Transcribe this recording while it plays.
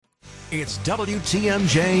It's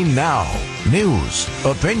WTMJ Now. News,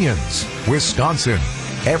 opinions, Wisconsin.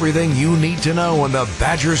 Everything you need to know in the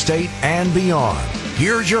Badger State and beyond.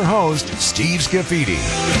 Here's your host, Steve Scafidi.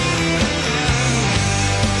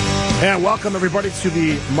 And welcome everybody to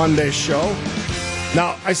the Monday show.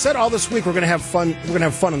 Now, I said all this week we're going to have fun. We're going to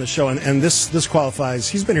have fun on the show, and this qualifies.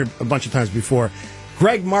 He's been here a bunch of times before.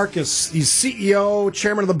 Greg Marcus, he's CEO,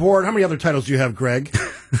 chairman of the board. How many other titles do you have, Greg?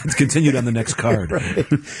 It's continued on the next card. Right.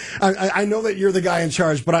 I know that you're the guy in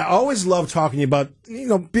charge, but I always love talking to you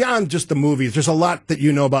about, beyond just the movies. There's a lot that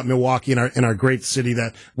you know about Milwaukee and our great city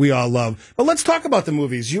that we all love. But let's talk about the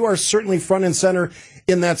movies. You are certainly front and center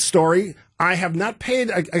in that story. I have not paid,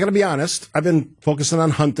 I got to be honest, I've been focusing on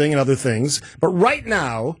hunting and other things. But right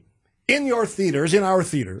now, in your theaters, in our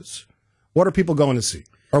theaters, what are people going to see?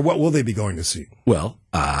 Or what will they be going to see? Well,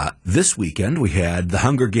 this weekend we had The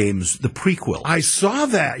Hunger Games, the prequel. I saw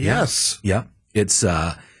that, yes. Yeah. It's,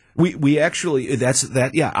 we actually,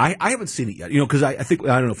 I haven't seen it yet, because I think,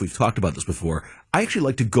 I don't know if we've talked about this before. I actually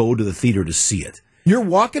like to go to the theater to see it. You're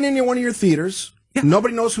walking into one of your theaters. Yeah.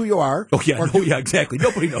 Nobody knows who you are. Oh, yeah. Exactly.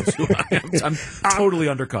 Nobody knows who I am. I'm totally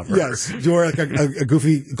undercover. Yes. Do you wear like a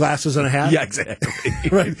goofy glasses and a hat? Yeah, exactly.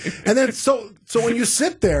 Right. And then, so when you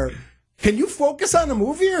sit there, can you focus on the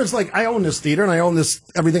movie, or is like, I own this theater and I own this,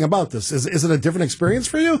 everything about this? Is it a different experience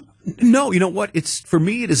for you? No, you know what? For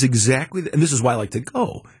me, it is exactly, and this is why I like to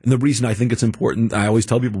go. And the reason I think it's important, I always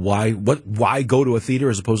tell people why go to a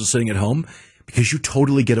theater as opposed to sitting at home, because you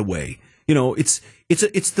totally get away.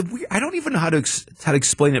 It's the weird, I don't even know how to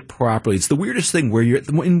explain it properly. It's the weirdest thing where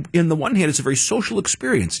in the one hand, it's a very social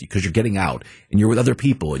experience because you're getting out and you're with other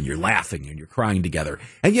people and you're laughing and you're crying together.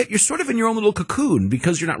 And yet you're sort of in your own little cocoon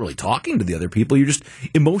because you're not really talking to the other people. You're just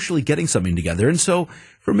emotionally getting something together. And so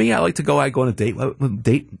for me, I like to go, I go on a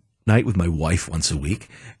date night with my wife once a week,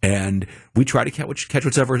 and we try to catch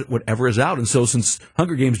whatever is out. And so since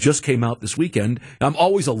Hunger Games just came out this weekend, I'm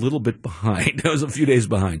always a little bit behind. I was a few days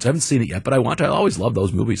behind, so I haven't seen it yet, but I want to. I always love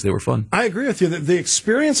those movies. They were fun. I agree with you. The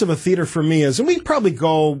experience of a theater for me is, and we probably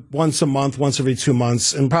go once a month, once every 2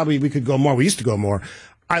 months, and probably we could go more. We used to go more.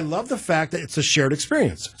 I love the fact that it's a shared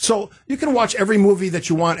experience. So you can watch every movie that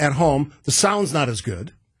you want at home. The sound's not as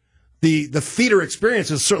good. The theater experience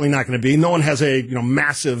is certainly not going to be. No one has a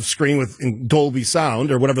massive screen with Dolby sound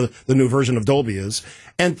or whatever the new version of Dolby is.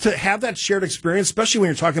 And to have that shared experience, especially when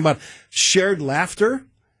you're talking about shared laughter,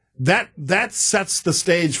 that sets the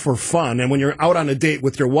stage for fun. And when you're out on a date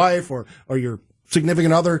with your wife or your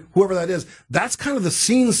significant other, whoever that is, that's kind of the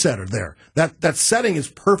scene setter there. That setting is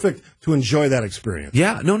perfect to enjoy that experience.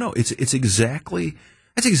 Yeah, no, it's exactly.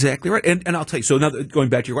 That's exactly right. And I'll tell you, so now going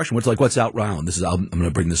back to your question, what's out round? I'm going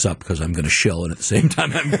to bring this up because I'm going to shill, and at the same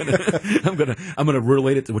time, I'm going to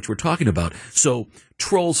relate it to what we're talking about. So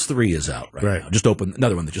Trolls 3 is out right now.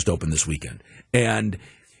 Another one that just opened this weekend. And,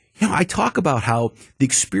 I talk about how the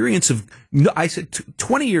experience of, I said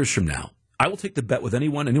 20 years from now, I will take the bet with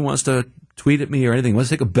anyone wants to tweet at me or anything. Let's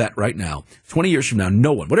take a bet right now. 20 years from now,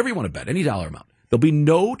 no one, whatever you want to bet, any dollar amount, there'll be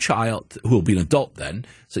no child who will be an adult then.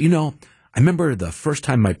 So, I remember the first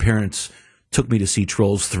time my parents took me to see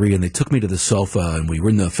Trolls 3, and they took me to the sofa, and we were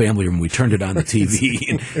in the family room, and we turned it on the TV.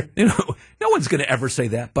 And, no one's going to ever say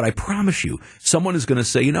that, but I promise you, someone is going to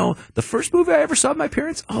say, the first movie I ever saw with my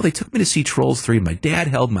parents, they took me to see Trolls 3. My dad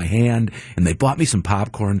held my hand, and they bought me some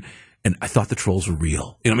popcorn, and I thought the Trolls were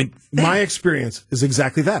real. My experience is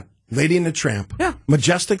exactly that. Lady and the Tramp. Yeah.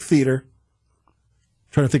 Majestic Theater.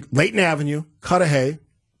 Trying to think. Layton Avenue. Cudahy.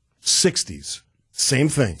 60s. Same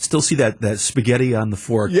thing. Still see that spaghetti on the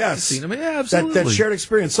fork. Yes. Scene. Yeah, absolutely. That shared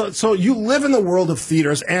experience. So you live in the world of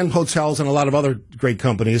theaters and hotels and a lot of other great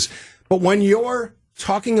companies. But when you're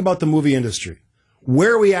talking about the movie industry,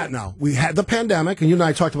 where are we at now? We had the pandemic, and you and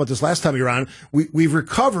I talked about this last time you were on. We've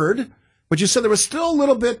recovered, but you said there was still a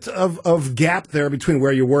little bit of gap there between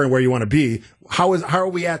where you were and where you want to be. How are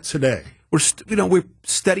we at today? We're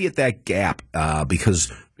steady at that gap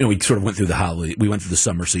because we sort of went through the holiday. We went through the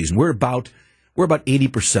summer season. We're about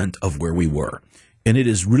 80% of where we were. And it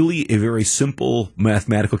is really a very simple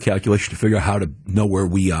mathematical calculation to figure out how to know where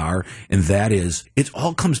we are. And that is, it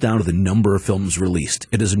all comes down to the number of films released.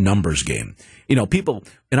 It is a numbers game. People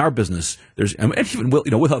in our business, and even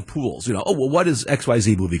we'll have pools. What is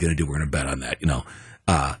XYZ movie going to do? We're going to bet on that.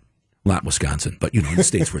 Not Wisconsin, but in the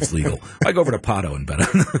states where it's legal. I go over to Pato and bet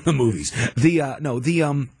on the movies.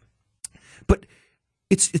 But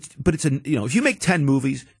but it's if you make 10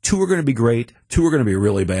 movies, 2 are going to be great, 2 are going to be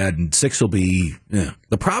really bad, and 6 will be.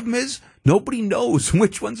 The problem is nobody knows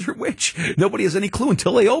which ones are which. Nobody has any clue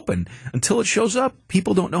until they open, until it shows up.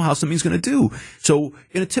 People don't know how something's going to do. So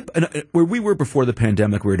where we were before the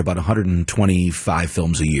pandemic, we were at about 125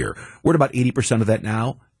 films a year. We're at about 80% of that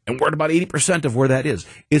now. And we're at about 80% of where that is.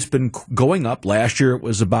 It's been going up. Last year, it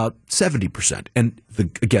was about 70%. And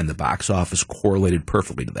again, the box office correlated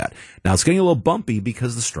perfectly to that. Now, it's getting a little bumpy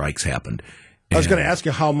because the strikes happened. I was going to ask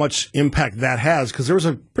you how much impact that has, because there was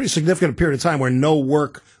a pretty significant period of time where no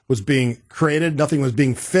work was being created, nothing was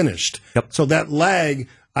being finished. Yep. So that lag,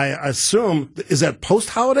 I assume, is that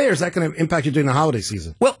post-holiday, or is that going to impact you during the holiday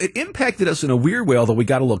season? Well, it impacted us in a weird way, although we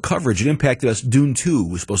got a little coverage. It impacted us. Dune 2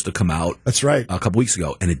 was supposed to come out. That's right. A couple weeks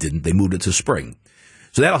ago, and it didn't. They moved it to spring.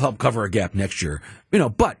 So that'll help cover a gap next year.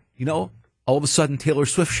 But all of a sudden, Taylor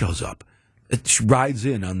Swift shows up. It rides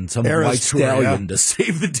in on some Eras white tour, stallion to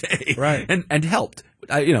save the day. Right. And helped.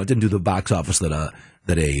 It didn't do the box office that a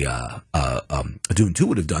Dune 2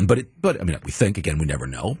 would have done, but we think, again, we never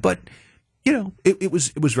know, but it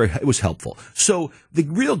was helpful. So the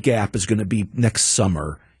real gap is going to be next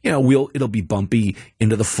summer. It'll be bumpy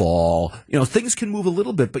into the fall. Things can move a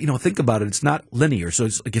little bit, but think about it. It's not linear. So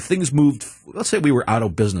it's like if things moved, let's say we were out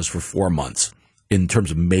of business for 4 months in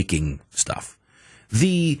terms of making stuff.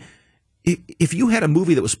 If you had a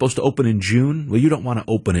movie that was supposed to open in June, well, you don't want to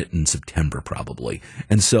open it in September probably.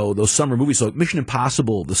 And so those summer movies, so Mission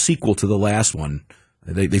Impossible, the sequel to the last one,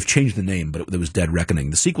 they've changed the name, but it was Dead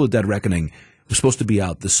Reckoning. The sequel to Dead Reckoning was supposed to be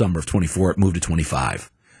out this summer of 24. It moved to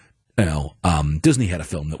 25. Disney had a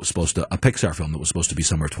Pixar film that was supposed to be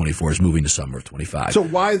summer of 24 is moving to summer of 25. So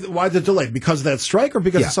why the delay? Because of that strike or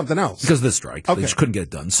because of something else? Because of the strike. Okay. They just couldn't get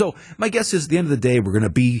it done. So my guess is at the end of the day, we're going to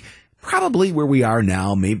be probably where we are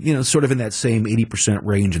now, maybe, sort of in that same 80%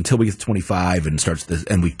 range until we get to 25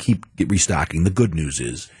 and we keep restocking. The good news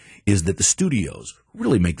is that the studios who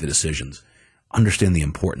really make the decisions understand the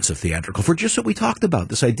importance of theatrical for just what we talked about,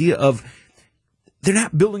 this idea of they're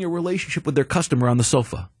not building a relationship with their customer on the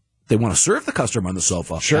sofa. They want to serve the customer on the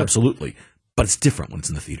sofa, sure, absolutely, but it's different when it's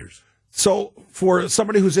in the theaters. So for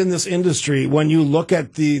somebody who's in this industry, when you look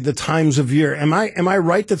at the times of year, am I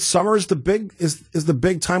right that summer is the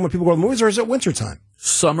big time when people go to the movies, or is it winter time?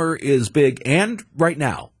 Summer is big, and right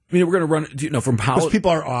now. We're going to run, from how because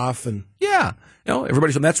people are off and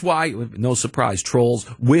everybody's. And that's why, no surprise, Trolls,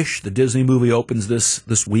 Wish, the Disney movie opens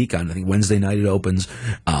this week on, I think, Wednesday night. It opens.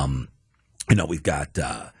 We've got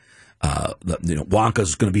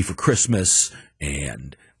Wonka's going to be for Christmas,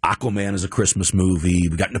 and Aquaman is a Christmas movie.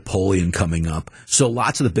 We got Napoleon coming up. So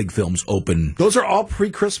lots of the big films open. Those are all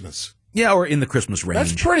pre-Christmas. Yeah, or in the Christmas range.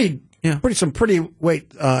 That's pretty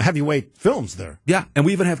heavyweight films there. Yeah, and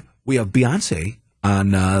we have Beyonce on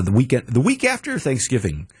the weekend, the week after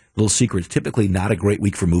Thanksgiving. Little secret, typically not a great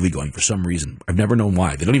week for movie going for some reason. I've never known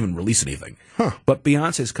why. They don't even release anything. Huh. But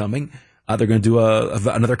Beyonce's coming. They're going to do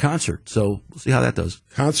another concert. So we'll see how that does.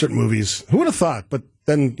 Concert movies. Who would have thought? But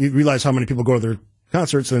then you realize how many people go to their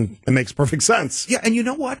concerts, and it makes perfect sense. Yeah, and you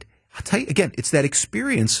know what? I'll tell you again, it's that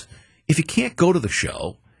experience. If you can't go to the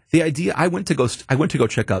show, the idea I went to go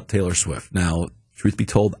check out Taylor Swift. Now, truth be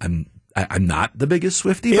told, I'm not the biggest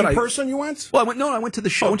Swiftie. In person, you went? Well, I went to the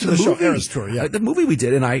show. I went to the movie. show, Eras Tour, yeah. The movie we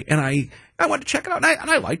did, and I went to check it out, and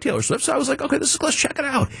I like Taylor Swift, so I was like, okay, let's check it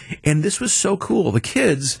out. And this was so cool. A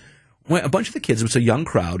bunch of the kids, it was a young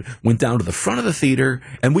crowd, went down to the front of the theater,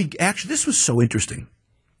 and this was so interesting.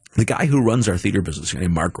 The guy who runs our theater business,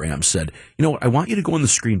 named Mark Graham, said, I want you to go on the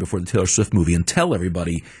screen before the Taylor Swift movie and tell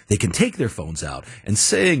everybody they can take their phones out and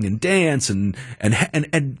sing and dance and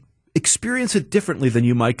experience it differently than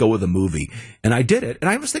you might go with a movie. And I did it, and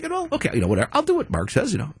I was thinking, well, okay, whatever. I'll do what Mark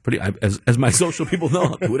says, as my social people know,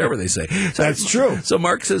 I'll do whatever they say. So that's true. So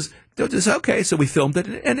Mark says, okay, so we filmed it,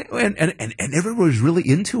 and everyone was really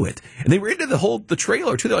into it. And they were into the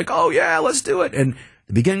trailer, too. They're like, oh, yeah, let's do it. And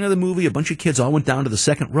the beginning of the movie, a bunch of kids all went down to the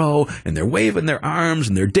second row, and they're waving their arms,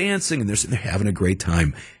 and they're dancing, and they're having a great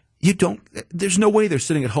time. There's no way they're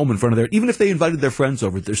sitting at home in front of even if they invited their friends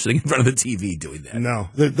over, they're sitting in front of the TV doing that. No.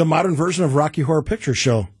 The modern version of Rocky Horror Picture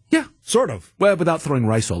Show. Yeah. Sort of. Well, without throwing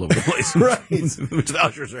rice all over the place. Right. Which the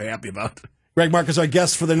ushers are happy about. Greg Marcus, our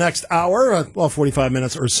guest for the next hour, 45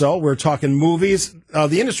 minutes or so. We're talking movies,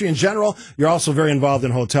 the industry in general. You're also very involved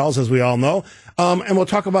in hotels, as we all know. And we'll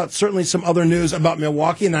talk about certainly some other news about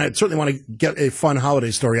Milwaukee. And I certainly want to get a fun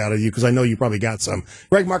holiday story out of you, because I know you probably got some.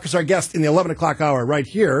 Greg Marcus, our guest in the 11 o'clock hour right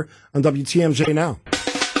here on WTMJ Now.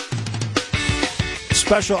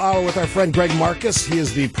 Special hour with our friend Greg Marcus. He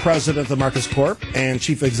is the president of Marcus Corp and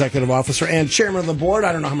chief executive officer and chairman of the board.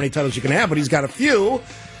 I don't know how many titles you can have, but he's got a few.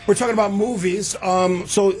 We're talking about movies.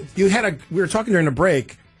 So we were talking during the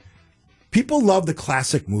break. People love the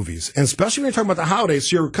classic movies, and especially when you're talking about the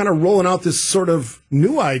holidays, you're kind of rolling out this sort of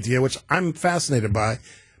new idea, which I'm fascinated by,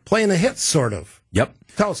 playing the hits, sort of. Yep.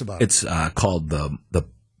 Tell us about it. It's called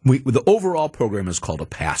the overall program is called a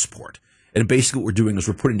passport. And basically what we're doing is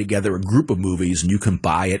we're putting together a group of movies, and you can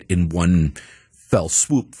buy it in one fell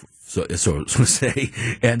swoop, so to say.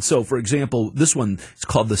 And so, for example, this one is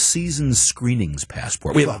called the Season Screenings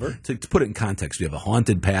Passport. To put it in context, we have a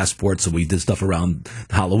haunted passport, so we did stuff around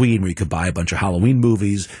Halloween where you could buy a bunch of Halloween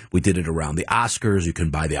movies. We did it around the Oscars. You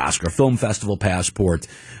can buy the Oscar Film Festival passport.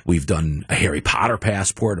 We've done a Harry Potter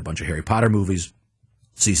passport, a bunch of Harry Potter movies.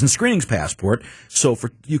 Season Screenings Passport. So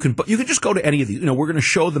you can just go to any of these. We're going to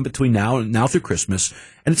show them between now through Christmas,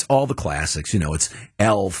 and it's all the classics. It's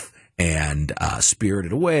Elf and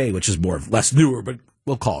Spirited Away, which is less newer, but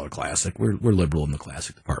we'll call it a classic. We're liberal in the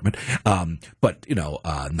classic department. But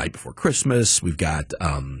Night Before Christmas. We've got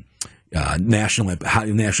National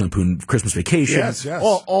Lampoon Christmas Vacation. Yes.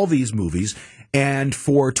 All these movies. And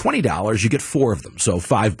for $20, you get 4 of them, so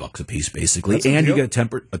 $5 a piece, basically, and you get a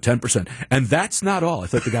 10%. And that's not all. I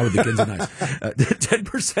thought the guy with the Gins are nice.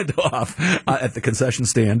 10% off at the concession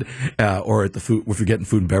stand, or at the food if you're getting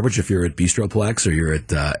food and beverage. If you're at Bistroplex or you're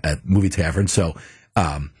at Movie Tavern, so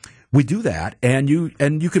we do that, and you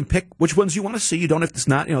can pick which ones you want to see. You don't have to. It's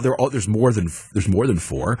not there's more than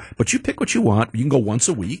 4, but you pick what you want. You can go once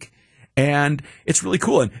a week. And it's really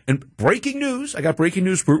cool. And breaking news, I got breaking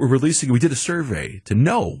news. We're releasing, we did a survey to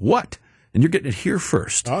know what, and you're getting it here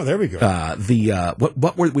first. Oh, there we go. We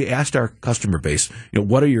asked our customer base,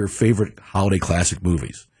 what are your favorite holiday classic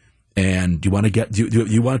movies? And do you want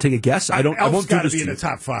to take a guess? I won't do this. Be in the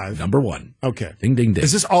top 5. Number 1. Okay. Ding, ding, ding.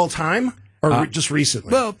 Is this all time or just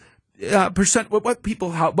recently? Well, percent, what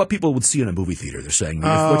people would see in a movie theater, they're saying.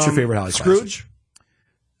 What's your favorite holiday Scrooge?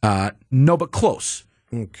 Classic? No, but close.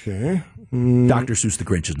 Okay. Dr. Seuss the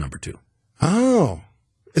Grinch is number 2. Oh.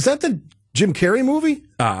 Is that the Jim Carrey movie?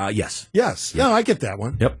 Yes. Yes. Yeah. No, I get that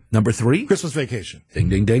one. Yep. Number 3? Christmas Vacation. Ding,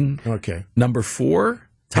 ding, ding. Okay. Number 4?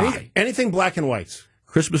 Tie. Anything black and white.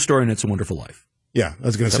 Christmas Story and It's a Wonderful Life. Yeah. I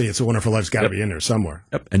was going to say It's a Wonderful Life's got to be in there somewhere.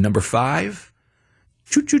 Yep. And number 5?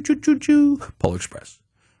 Choo, choo, choo, choo, choo. Polar Express.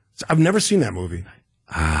 I've never seen that movie.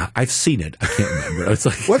 I've seen it. I can't remember. It's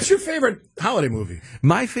like, what's your favorite holiday movie?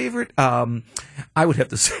 My favorite, I would have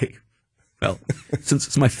to say, well, since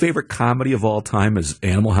it's my favorite comedy of all time is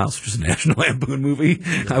Animal House, which is a National Lampoon movie,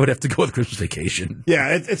 I would have to go with Christmas Vacation.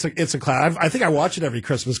 Yeah, it's a class. I think I watch it every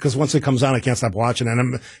Christmas because once it comes on, I can't stop watching it. And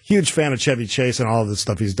I'm a huge fan of Chevy Chase and all of the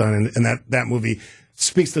stuff he's done. And that movie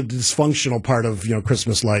speaks to the dysfunctional part of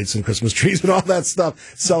Christmas lights and Christmas trees and all that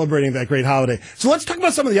stuff, celebrating that great holiday. So let's talk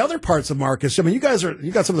about some of the other parts of Marcus. I mean, you got some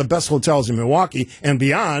of the best hotels in Milwaukee and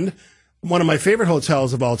beyond. One of my favorite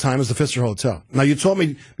hotels of all time is the Pfister Hotel. Now, you told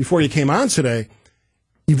me before you came on today,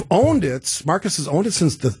 you've owned it. Marcus has owned it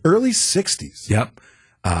since the early 60s. Yep.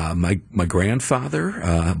 My grandfather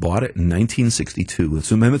bought it in 1962.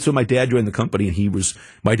 So my dad joined the company, and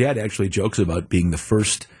my dad actually jokes about being the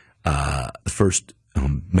first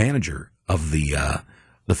manager of the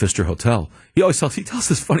Pfister Hotel. He tells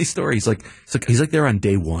this funny story. He's like there on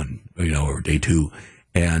day 1, or day 2,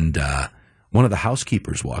 and one of the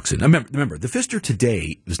housekeepers walks in. Remember, the Pfister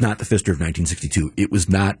today was not the Pfister of 1962.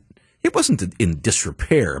 It wasn't in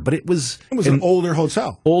disrepair, but it was an older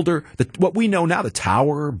hotel. What we know now, the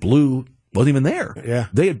Tower, Blue, wasn't even there. Yeah.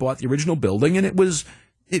 They had bought the original building, and it was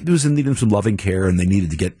in need of some loving care, and they needed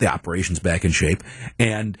to get the operations back in shape.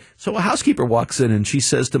 And so a housekeeper walks in, and she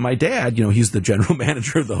says to my dad, he's the general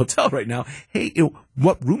manager of the hotel right now, hey,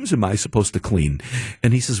 what rooms am I supposed to clean?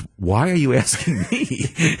 And he says, why are you asking me?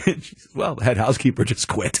 And she says, well, the head housekeeper just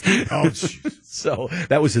quit. Oh, geez. So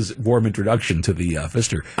that was his warm introduction to the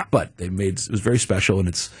Pfister. But it was very special, and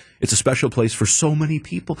it's a special place for so many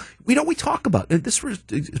people. We talk about, and this is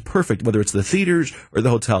perfect, whether it's the theaters or the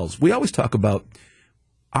hotels. We always talk about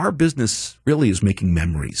our business really is making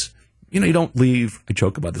memories. You don't leave. I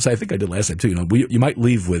joke about this. I think I did last time too. You might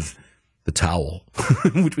leave with the towel,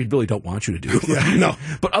 which we really don't want you to do. Yeah, no.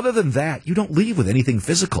 But other than that, you don't leave with anything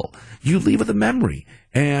physical. You leave with a memory,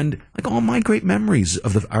 and like all my great memories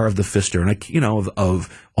are of the Pfister, and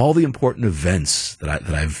of all the important events that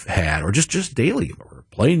I've had, or just daily, or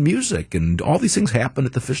playing music, and all these things happen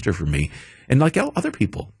at the Pfister for me. And like other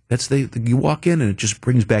people, you walk in and it just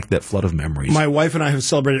brings back that flood of memories. My wife and I have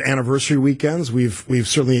celebrated anniversary weekends. We've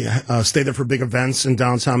certainly stayed there for big events in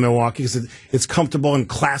downtown Milwaukee because it's comfortable and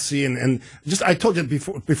classy. And just, I told you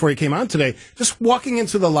before you came on today, just walking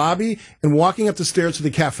into the lobby and walking up the stairs to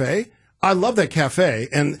the cafe. I love that cafe.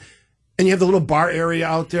 And you have the little bar area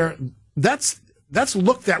out there. That's that's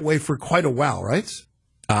looked that way for quite a while, right?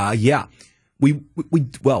 Yeah.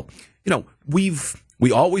 Well,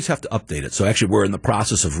 we always have to update it. So actually, we're in the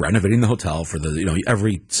process of renovating the hotel for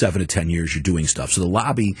every 7 to 10 years you're doing stuff. So the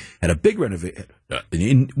lobby had a big renovation.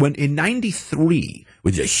 In '93,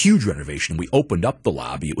 we did a huge renovation. We opened up the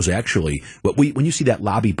lobby. It was actually when you see that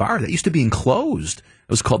lobby bar that used to be enclosed. It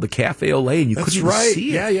was called the Cafe Olé, and you couldn't even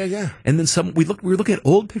see it. Yeah. And then we were looking at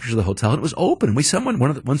old pictures of the hotel, and it was open.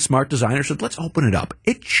 One smart designer said, "Let's open it up."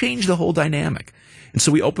 It changed the whole dynamic, and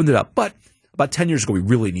so we opened it up. But about 10 years ago, we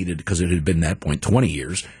really needed it because it had been at that point 20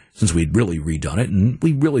 years since we'd really redone it, and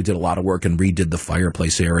we really did a lot of work and redid the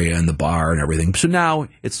fireplace area and the bar and everything. So now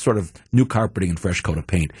it's sort of new carpeting and fresh coat of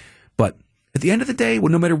paint. But at the end of the day,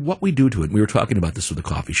 no matter what we do to it, we were talking about this with the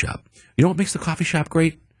coffee shop. You know what makes the coffee shop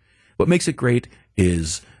great? What makes it great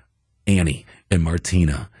is Annie and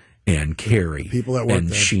Martina and Carrie people that work and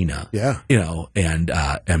there. Sheena,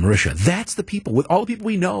 and Marisha. That's the people. With all the people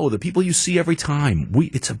we know, the people you see every time.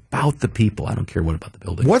 It's about the people. I don't care what about the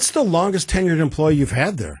building. What's the longest tenured employee you've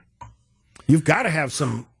had there? You've got to have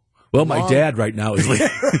some. Well, my dad right now is leading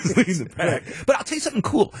the pack. But I'll tell you something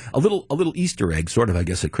cool. A little Easter egg, sort of, I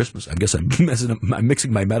guess, at Christmas. I guess I'm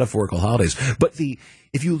mixing my metaphorical holidays. But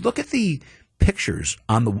if you look at the pictures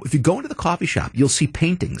if you go into the coffee shop, you'll see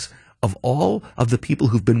paintings of all of the people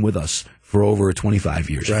who've been with us for over 25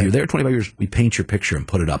 years. Right. If you're there 25 years, we paint your picture and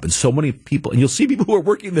put it up. And so many people, and you'll see people who are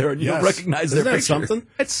working there and you'll recognize their picture. Isn't that something?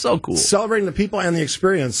 It's so cool. Celebrating the people and the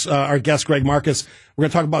experience. Our guest, Greg Marcus, we're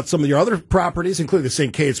going to talk about some of your other properties, including the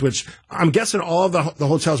St. Kate's, which I'm guessing all of the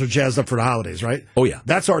hotels are jazzed up for the holidays, right? Oh, yeah.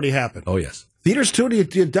 That's already happened. Oh, yes. Theaters, too? Do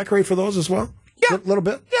you decorate for those as well? Yeah. A little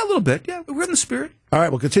bit? Yeah, a little bit. Yeah, we're in the spirit. All right,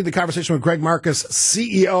 we'll continue the conversation with Greg Marcus,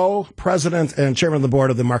 CEO, President, and Chairman of the Board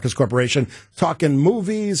of the Marcus Corporation, talking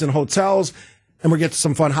movies and hotels, and we'll get to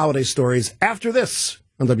some fun holiday stories after this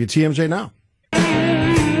on WTMJ Now.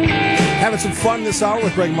 Having some fun this hour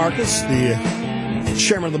with Greg Marcus, the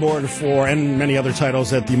Chairman of the Board and many other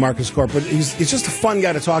titles at the Marcus Corp. But he's just a fun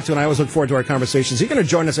guy to talk to, and I always look forward to our conversations. He's going to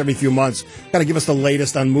join us every few months, kind of give us the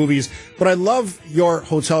latest on movies. But I love your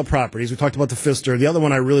hotel properties. We talked about the Pfister. The other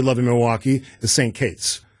one I really love in Milwaukee is St.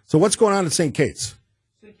 Kate's. So what's going on at St. Kate's?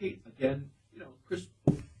 St. Kate, again, Christmas.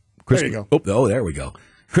 There you go. Oh, there we go.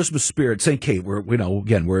 Christmas spirit, St. Kate. We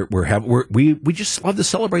just love to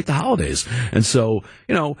celebrate the holidays, and so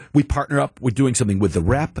we partner up. We're doing something with the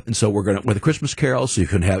Rep, and so we're with a Christmas Carol. So you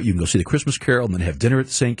can go see the Christmas Carol, and then have dinner at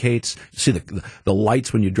the St. Kate's. See the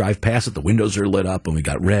lights when you drive past it. The windows are lit up, and we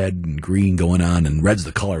got red and green going on, and red's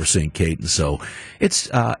the color of St. Kate, and so it's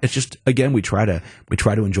just again we try to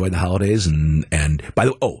enjoy the holidays, and by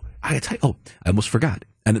the way, I almost forgot.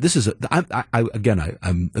 And this is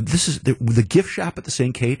the gift shop at the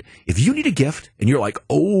St. Kate. If you need a gift and you're like,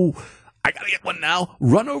 I gotta get one now,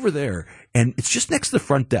 run over there, and it's just next to the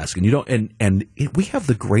front desk. And we have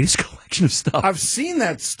the greatest collection of stuff. I've seen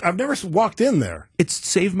that. I've never walked in there. It's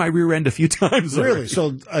saved my rear end a few times. Really? Already.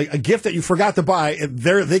 So a gift that you forgot to buy,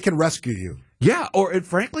 they can rescue you. Yeah. And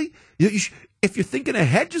frankly, if you're thinking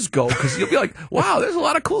ahead, just go, because you'll be like, wow, there's a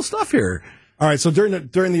lot of cool stuff here. All right, so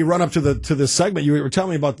during the run up to this segment, you were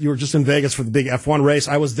telling me about you were just in Vegas for the big F1 race.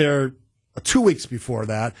 I was there 2 weeks before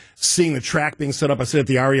that, seeing the track being set up. I sit at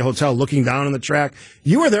the Aria Hotel, looking down on the track.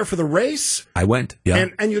 You were there for the race. I went, yeah.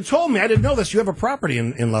 And you told me, I didn't know this. You have a property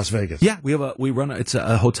in Las Vegas. Yeah, it's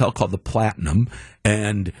a hotel called the Platinum,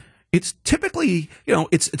 and it's typically,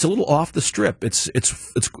 it's a little off the strip. It's at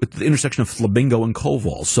the intersection of Flamingo and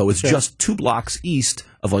Koval, so it's just 2 blocks east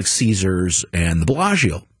of like Caesars and the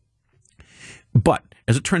Bellagio. But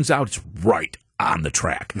as it turns out, it's right on the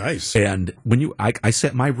track. Nice. And when I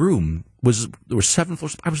sat, my room there were 7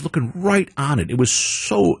 floors. I was looking right on it. It was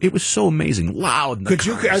so amazing, loud. In the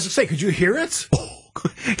cars. Could you hear it? Oh,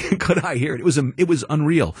 could I hear it? It was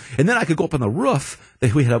unreal. And then I could go up on the roof.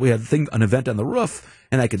 We had an event on the roof,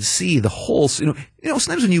 and I could see the whole.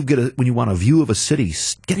 Sometimes when you want a view of a city,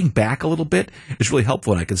 getting back a little bit is really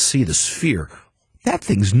helpful, and I could see the sphere. That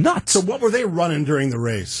thing's nuts. So what were they running during the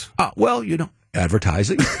race?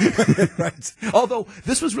 Advertising. Right. Although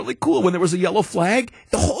this was really cool. When there was a yellow flag,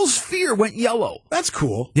 the whole sphere went yellow. That's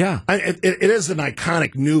cool. Yeah. It is an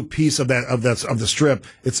iconic new piece of the strip.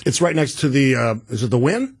 It's right next to the is it the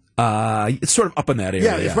Wynn? It's sort of up in that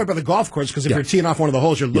area. Yeah, it's right by the golf course, because if you're teeing off one of the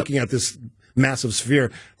holes, you're looking at this massive sphere.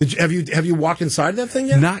 Have you walked inside that thing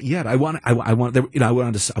yet? Not yet. I would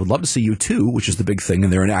love to see U2, which is the big thing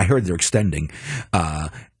in there, and I heard they're extending.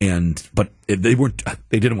 But they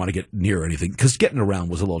didn't want to get near anything, because getting around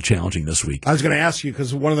was a little challenging this week. I was going to ask you,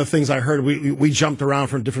 because one of the things I heard, we jumped around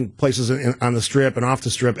from different places on the strip and off the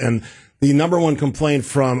strip, and the number one complaint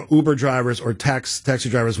from Uber drivers or taxi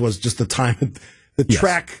drivers was just the time The Yes.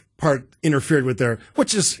 track part interfered with their,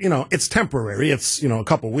 which is, it's temporary. It's, a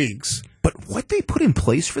couple weeks. But what they put in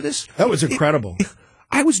place for this, That was incredible.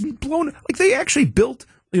 I was blown. Like they actually built,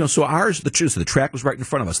 so the track was right in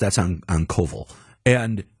front of us. That's on Koval.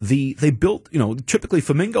 And they built, typically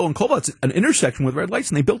Flamingo and Koval, it's an intersection with red lights,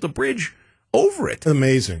 and they built a bridge over it.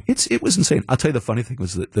 Amazing. It was insane. I'll tell you the funny thing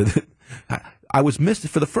was that I was missed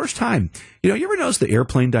for the first time. You ever notice the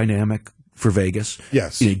airplane dynamic for Vegas?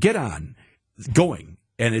 Yes. You get on, going,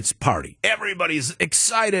 and it's party. Everybody's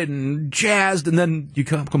excited and jazzed, and then you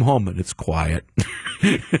come home and it's quiet.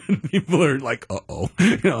 And people are like, uh-oh.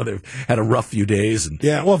 They've had a rough few days. And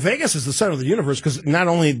Yeah, well, Vegas is the center of the universe because not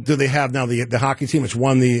only do they have now the hockey team, which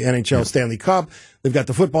won the NHL Stanley Cup, they've got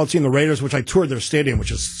the football team, the Raiders, which I toured their stadium,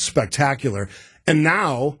 which is spectacular. And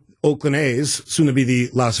now Oakland A's, soon to be the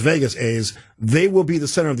Las Vegas A's, they will be the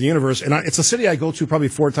center of the universe. And it's a city I go to probably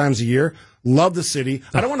 4 times a year. Love the city.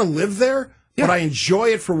 I don't want to live there, but I enjoy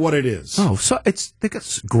it for what it is. Oh, so they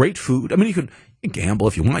got great food. I mean, you can gamble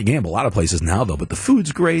if you want. You gamble a lot of places now, though, but the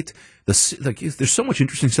food's great. There's so much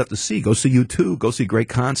interesting stuff to see. Go see U2. Go see great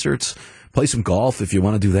concerts. Play some golf if you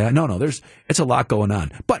want to do that. No, it's a lot going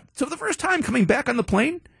on. But so the first time coming back on the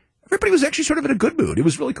plane, everybody was actually sort of in a good mood. It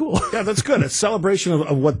was really cool. Yeah, that's good. It's a celebration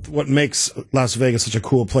of what makes Las Vegas such a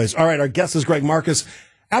cool place. All right, our guest is Greg Marcus.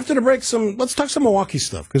 After the break, let's talk some Milwaukee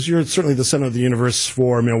stuff, because you're certainly the center of the universe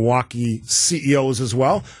for Milwaukee CEOs as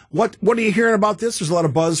well. What are you hearing about this? There's a lot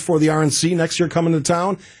of buzz for the RNC next year coming to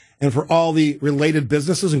town, and for all the related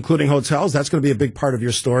businesses, including hotels. That's going to be a big part of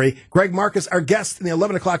your story. Greg Marcus, our guest in the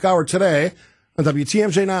 11 o'clock hour today on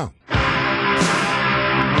WTMJ Now.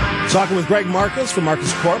 Talking with Greg Marcus from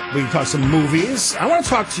Marcus Corp. We talk some movies. I want to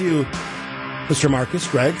talk to you, Mr. Marcus,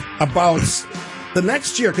 Greg, about the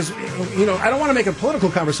next year, because, I don't want to make a political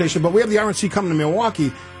conversation, but we have the RNC coming to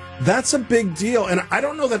Milwaukee. That's a big deal, and I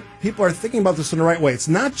don't know that people are thinking about this in the right way. It's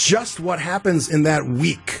not just what happens in that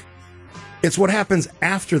week. It's what happens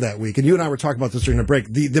after that week, and you and I were talking about this during the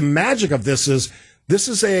break. The magic of this is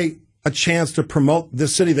a chance to promote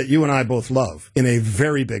this city that you and I both love in a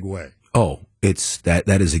very big way. Oh, it's that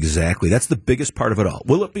is exactly. That's the biggest part of it all.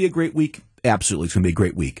 Will it be a great week? Absolutely. It's going to be a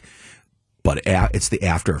great week. But it's the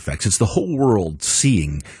after effects. It's the whole world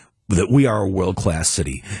seeing that we are a world-class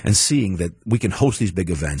city and seeing that we can host these big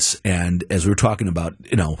events. And as we were talking about,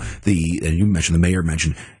 and you mentioned, the mayor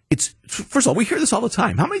mentioned, first of all, we hear this all the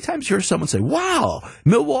time. How many times do you hear someone say, wow,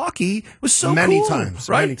 Milwaukee was so many cool? times,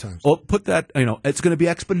 right? many times. Well, put that, it's going to be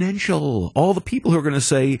exponential. All the people who are going to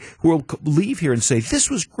say, who will leave here and say, this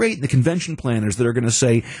was great. And the convention planners that are going to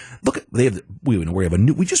say, look,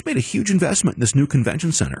 we just made a huge investment in this new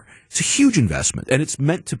convention center. It's a huge investment, and it's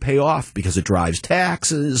meant to pay off because it drives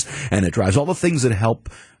taxes and it drives all the things that help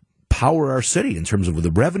power our city in terms of the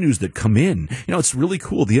revenues that come in. It's really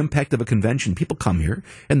cool, the impact of a convention. People come here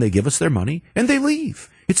and they give us their money and they leave.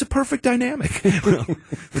 It's a perfect dynamic.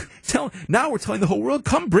 Now we're telling the whole world,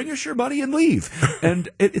 come bring us your money and leave. And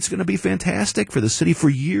it's going to be fantastic for the city for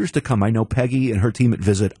years to come. I know Peggy and her team at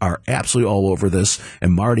Visit are absolutely all over this,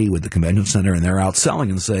 and Marty with the convention center, and they're out selling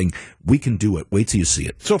and saying, we can do it. Wait till you see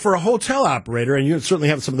it. So for a hotel operator, and you certainly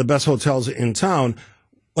have some of the best hotels in town,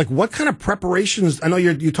 like, what kind of preparations? I know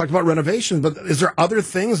you talked about renovations, but is there other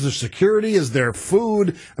things? Is there security? Is there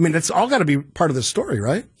food? I mean, it's all got to be part of the story,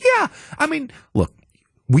 right? Yeah. I mean, look,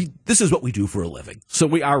 this is what we do for a living. So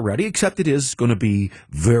we are ready, except it is going to be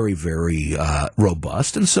very, very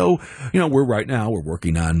robust. And so, we're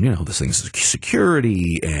working on, this thing's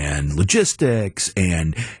security and logistics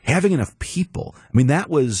and having enough people. I mean, that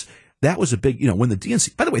was a big, when the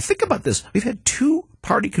DNC, by the way, think about this. We've had 2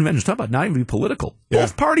 party conventions. Talk about not even be political. Yeah.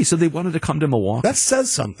 Both parties said they wanted to come to Milwaukee. That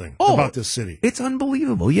says something about this city. It's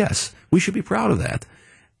unbelievable. Yes. We should be proud of that.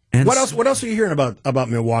 And what else are you hearing about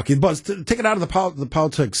Milwaukee? Buzz, take it out of the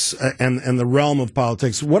politics and the realm of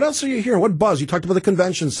politics. What else are you hearing? What buzz? You talked about the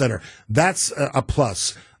convention center. That's a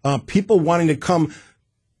plus. People wanting to come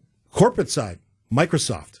corporate side,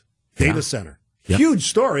 Microsoft, data center. Yep. Huge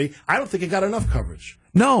story. I don't think it got enough coverage.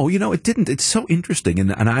 No, it didn't. It's so interesting,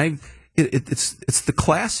 and it's the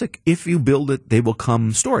classic "if you build it, they will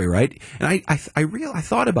come" story, right? And I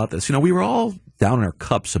thought about this. We were all down in our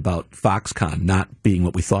cups about Foxconn not being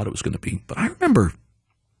what we thought it was going to be, but I remember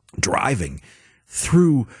driving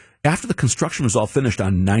through after the construction was all finished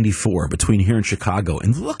on 94 between here and Chicago,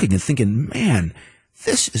 and looking and thinking, man,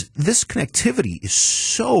 this connectivity is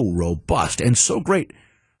so robust and so great.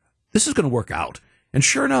 This is going to work out, and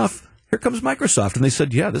sure enough. Here comes Microsoft, and they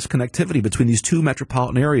said, yeah, this connectivity between these 2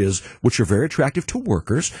 metropolitan areas, which are very attractive to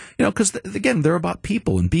workers, because, again, they're about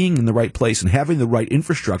people and being in the right place and having the right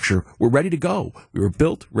infrastructure. We're ready to go. We were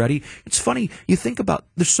built, ready. It's funny, you think about,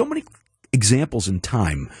 there's so many examples in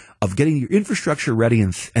time of getting your infrastructure ready,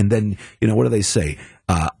 and then, what do they say?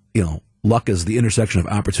 Luck is the intersection of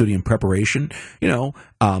opportunity and preparation.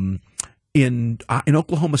 In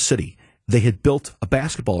Oklahoma City, they had built a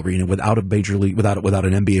basketball arena without a major league, without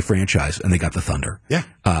an NBA franchise, and they got the Thunder. Yeah.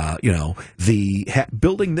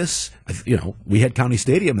 Building this, we had County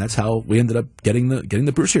Stadium. That's how we ended up getting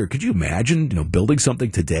the Bruce here. Could you imagine, building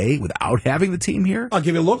something today without having the team here? I'll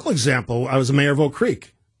give you a local example. I was the mayor of Oak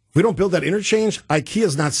Creek. If we don't build that interchange,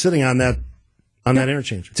 IKEA's not sitting on that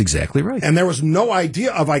interchange. That's exactly right. And there was no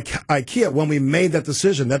idea of IKEA when we made that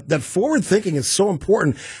decision. That forward thinking is so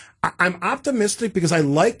important. I'm optimistic because I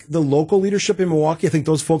like the local leadership in Milwaukee. I think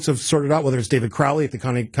those folks have sorted out, whether it's David Crowley at the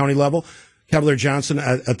county level, Cavalier Johnson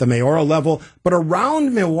at the mayoral level. But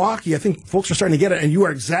around Milwaukee, I think folks are starting to get it. And you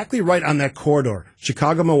are exactly right on that corridor.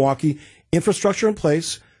 Chicago, Milwaukee, infrastructure in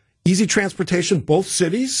place, easy transportation, both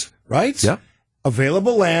cities, right? Yeah.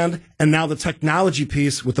 Available land, and now the technology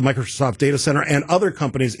piece with the Microsoft data center and other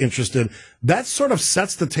companies interested. That sort of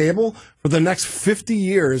sets the table for the next 50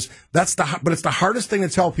 years. But it's the hardest thing to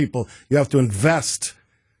tell people. You have to invest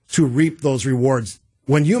to reap those rewards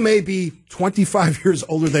when you may be 25 years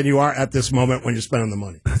older than you are at this moment when you're spending the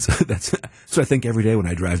money. That's what I think every day when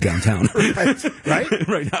I drive downtown. Right?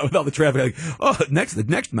 Right now with all the traffic,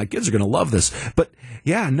 next, my kids are going to love this. But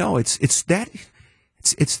yeah, no,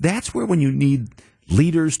 that's where when you need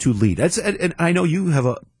leaders to lead. And I know you have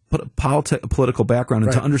a political background,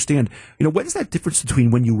 and right. To understand, what is that difference between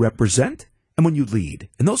when you represent and when you lead?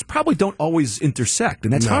 And those probably don't always intersect,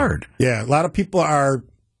 and that's hard. Yeah, a lot of people are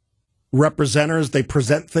representers. They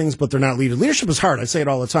present things, but they're not leaders. Leadership is hard. I say it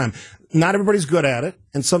all the time. Not everybody's good at it,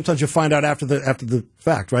 and sometimes you find out after the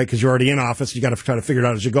fact, right? Because you're already in office. You got to try to figure it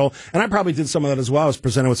out as you go. And I probably did some of that as well. I was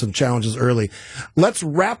presented with some challenges early. Let's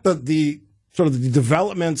wrap the sort of the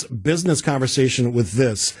development business conversation with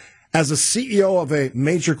this. As a CEO of a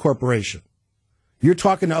major corporation, you're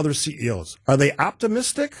talking to other CEOs. Are they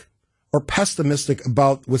optimistic or pessimistic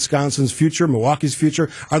about Wisconsin's future, Milwaukee's future?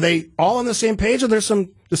 Are they all on the same page, or there's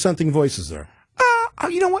some dissenting voices there?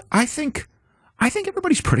 You know what? I think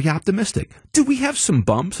everybody's pretty optimistic. Do we have some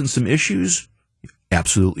bumps and some issues?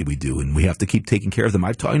 Absolutely, we do, and we have to keep taking care of them.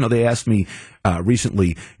 They asked me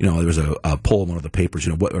recently. There was a poll in one of the papers.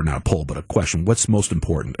 Or not a poll, but a question: what's most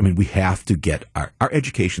important? I mean, we have to get our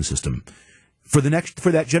education system for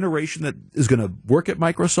that generation that is going to work at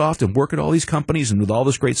Microsoft and work at all these companies and with all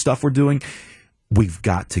this great stuff we're doing. We've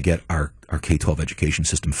got to get our K-12 education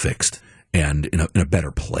system fixed and in a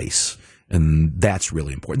better place. And that's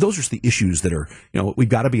really important. Those are the issues that are, we've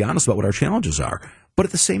got to be honest about what our challenges are. But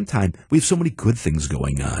at the same time, we have so many good things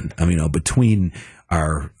going on. I mean, between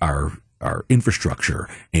our infrastructure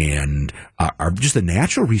and our just the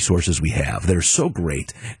natural resources we have that are so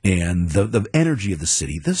great, and the energy of the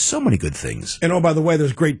city, there's so many good things. And by the way,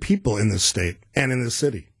 there's great people in this state and in this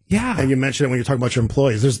city. Yeah. And you mentioned it when you talk about your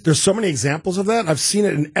employees. There's so many examples of that. I've seen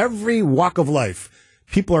it in every walk of life.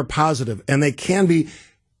 People are positive, and they can be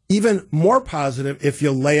even more positive if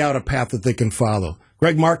you lay out a path that they can follow.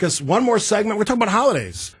 Greg Marcus, one more segment. We're talking about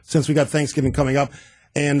holidays since we got Thanksgiving coming up,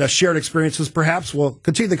 and shared experiences. Perhaps we'll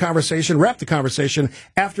continue the conversation, wrap the conversation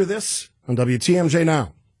after this on WTMJ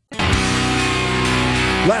Now.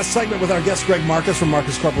 Last segment with our guest, Greg Marcus from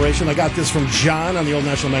Marcus Corporation. I got this from John on the Old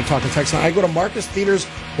National Bank Talking Text line. I go to Marcus Theaters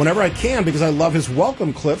whenever I can because I love his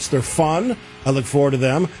welcome clips. They're fun. I look forward to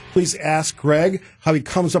them. Please ask Greg how he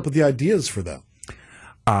comes up with the ideas for them.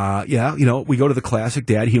 We go to the classic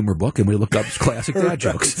dad humor book and we look up classic dad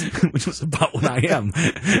jokes, which is about what I am.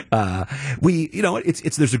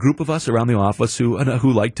 There's a group of us around the office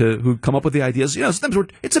who come up with the ideas.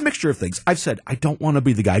 Sometimes it's a mixture of things. I've said I don't want to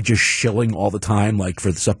be the guy just shilling all the time,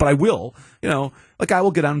 for the stuff, but I will. I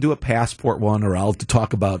will get on and do a passport one, or I'll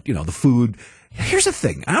talk about the food. Here's the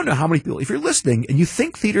thing. I don't know how many people, if you're listening and you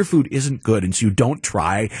think theater food isn't good and so you don't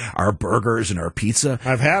try our burgers and our pizza.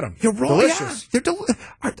 I've had them. You're wrong. Delicious. Yeah,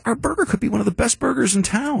 our burger could be one of the best burgers in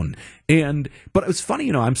town. But it's funny,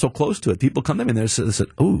 I'm so close to it. People come to me and they said,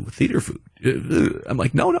 "Oh, theater food." I'm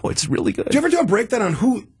like, no, it's really good. Do you ever do a breakdown on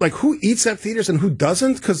who eats at theaters and who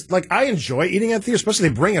doesn't? Because I enjoy eating at theaters, especially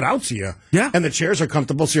they bring it out to you. Yeah. And the chairs are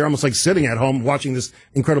comfortable, so you're almost like sitting at home watching this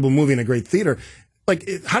incredible movie in a great theater.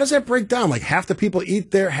 How does that break down? Half the people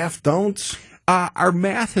eat there, half don't? Our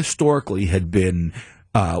math historically had been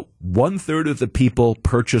 1/3 of the people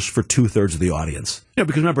purchase for 2/3 of the audience.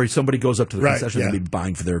 Because remember, somebody goes up to the concession and they'll be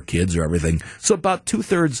buying for their kids or everything. So about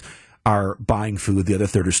 2/3 are buying food, the other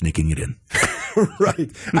third are sneaking it in. Right.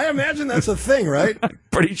 I imagine that's a thing, right? I'm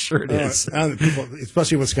pretty sure it is. People,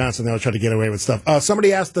 especially in Wisconsin, they'll try to get away with stuff.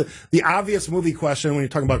 Somebody asked the obvious movie question when you're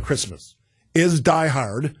talking about Christmas. Is Die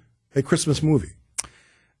Hard a Christmas movie?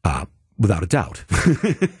 Without a doubt.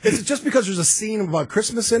 Is it just because there's a scene about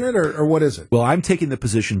Christmas in it, or what is it? Well, I'm taking the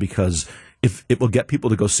position because if it will get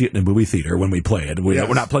people to go see it in a movie theater when we play it, and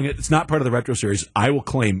we're not playing it, it's not part of the retro series, I will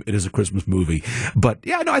claim it is a Christmas movie. But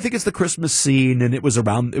yeah, no, I think it's the Christmas scene, and it was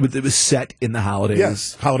set in the holidays.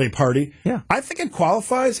 Yes, holiday party. Yeah. I think it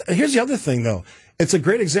qualifies. Here's the other thing, though. It's a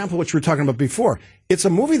great example of what you were talking about before. It's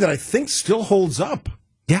a movie that I think still holds up.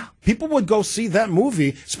 Yeah. People would go see that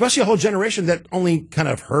movie, especially a whole generation that only kind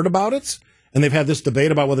of heard about it, and they've had this debate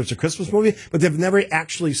about whether it's a Christmas movie, but they've never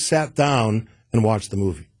actually sat down and watched the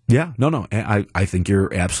movie. Yeah. No. I think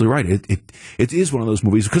you're absolutely right. It is one of those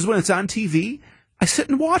movies, because when it's on TV, I sit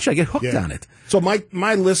and watch. I get hooked on it. So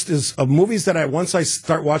my list is of movies that once I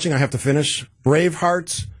start watching, I have to finish.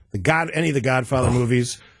 Braveheart, any of the Godfather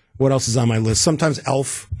movies. What else is on my list? Sometimes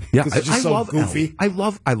Elf. Yeah, it's just so love goofy.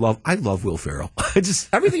 Elf. I love Will Ferrell.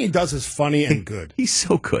 Everything he does is funny and good. He's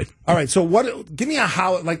so good. All right, so give me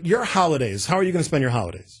your holidays. How are you going to spend your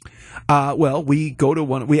holidays? Well, we go to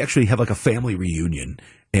one. We actually have like a family reunion,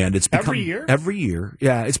 and it's become every year. Every year,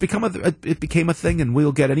 yeah. It became a thing, and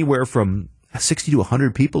we'll get anywhere from 60 to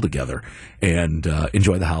 100 people together and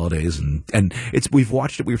enjoy the holidays. And we've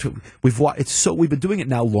watched it. We've been doing it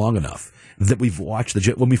now long enough that we've watched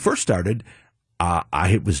when we first started.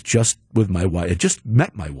 I was just with my wife. I just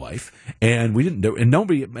met my wife, and we didn't know. And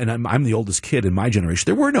nobody. And I'm the oldest kid in my generation.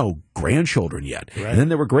 There were no grandchildren yet, right. And then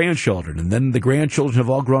there were grandchildren, and then the grandchildren have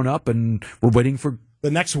all grown up, and we're waiting for the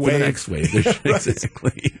next wave. Right.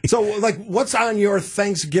 Exactly. So, what's on your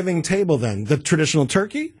Thanksgiving table then? The traditional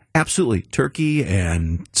turkey? Absolutely, turkey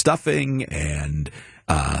and stuffing and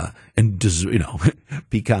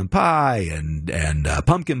pecan pie and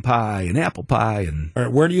pumpkin pie and apple pie and. All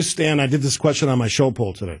right, where do you stand? I did this question on my show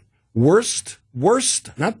poll today. Worst,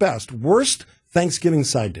 not best. Worst Thanksgiving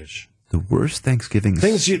side dish. The worst Thanksgiving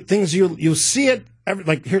things you see it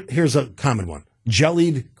here's a common one.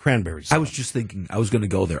 Jellied cranberries. I was just thinking I was going to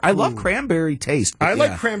go there. I love cranberry taste. I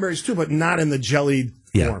like cranberries too, but not in the jellied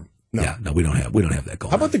form. No. Yeah, no, we don't have that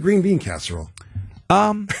going. How about the green bean casserole?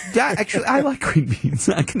 Yeah, actually, I like green beans.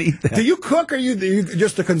 I can eat that. Do you cook, or are you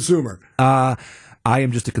just a consumer? I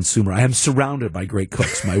am just a consumer. I am surrounded by great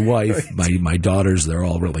cooks. My wife, my daughters, they're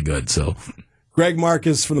all really good. So, Greg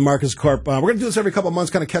Marcus from the Marcus Corp. We're going to do this every couple of months,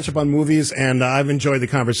 kind of catch up on movies, and I've enjoyed the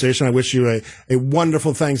conversation. I wish you a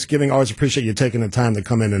wonderful Thanksgiving. Always appreciate you taking the time to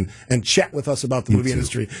come in and chat with us about the movie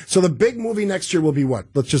industry. So the big movie next year will be what?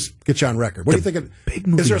 Let's just get you on record. What do you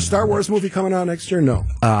think? Is there a Star Wars movie coming out next year? No.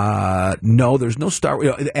 No, there's no Star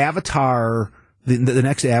Wars. Avatar, the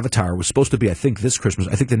next Avatar was supposed to be, I think, this Christmas.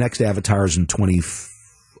 I think the next Avatar is in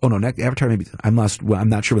Avatar, maybe. I'm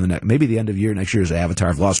not sure when maybe the end of year next year is Avatar.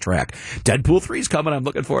 I've lost track. Deadpool 3 is coming. I'm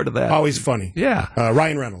looking forward to that. Always funny. Yeah.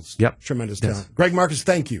 Ryan Reynolds. Yep. Tremendous talent. Greg Marcus,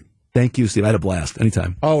 thank you. Thank you, Steve. I had a blast.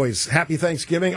 Anytime. Always. Happy Thanksgiving.